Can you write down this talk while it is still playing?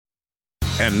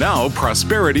And now,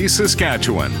 Prosperity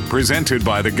Saskatchewan, presented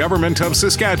by the Government of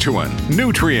Saskatchewan,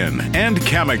 Nutrien, and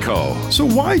Cameco. So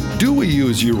why do we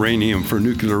use uranium for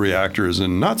nuclear reactors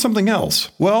and not something else?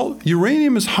 Well,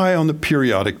 uranium is high on the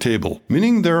periodic table,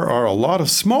 meaning there are a lot of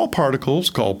small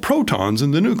particles called protons in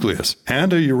the nucleus,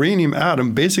 and a uranium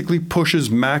atom basically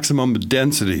pushes maximum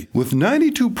density. With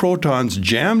 92 protons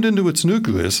jammed into its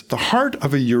nucleus, the heart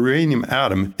of a uranium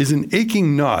atom is an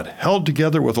aching knot held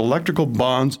together with electrical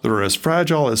bonds that are as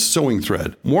fragile as sewing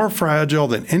thread, more fragile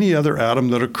than any other atom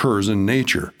that occurs in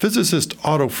nature. Physicist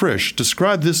Otto Frisch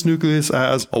described this nucleus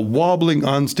as a wobbling,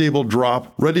 unstable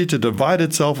drop ready to divide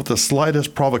itself at the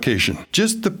slightest provocation.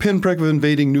 Just the pinprick of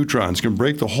invading neutrons can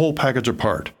break the whole package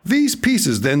apart. These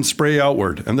pieces then spray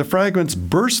outward, and the fragments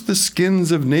burst the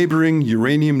skins of neighboring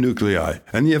uranium nuclei,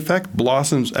 and the effect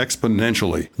blossoms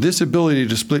exponentially. This ability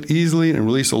to split easily and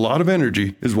release a lot of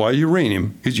energy is why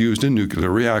uranium is used in nuclear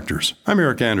reactors. I'm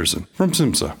Eric Anderson from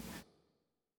SIMSA.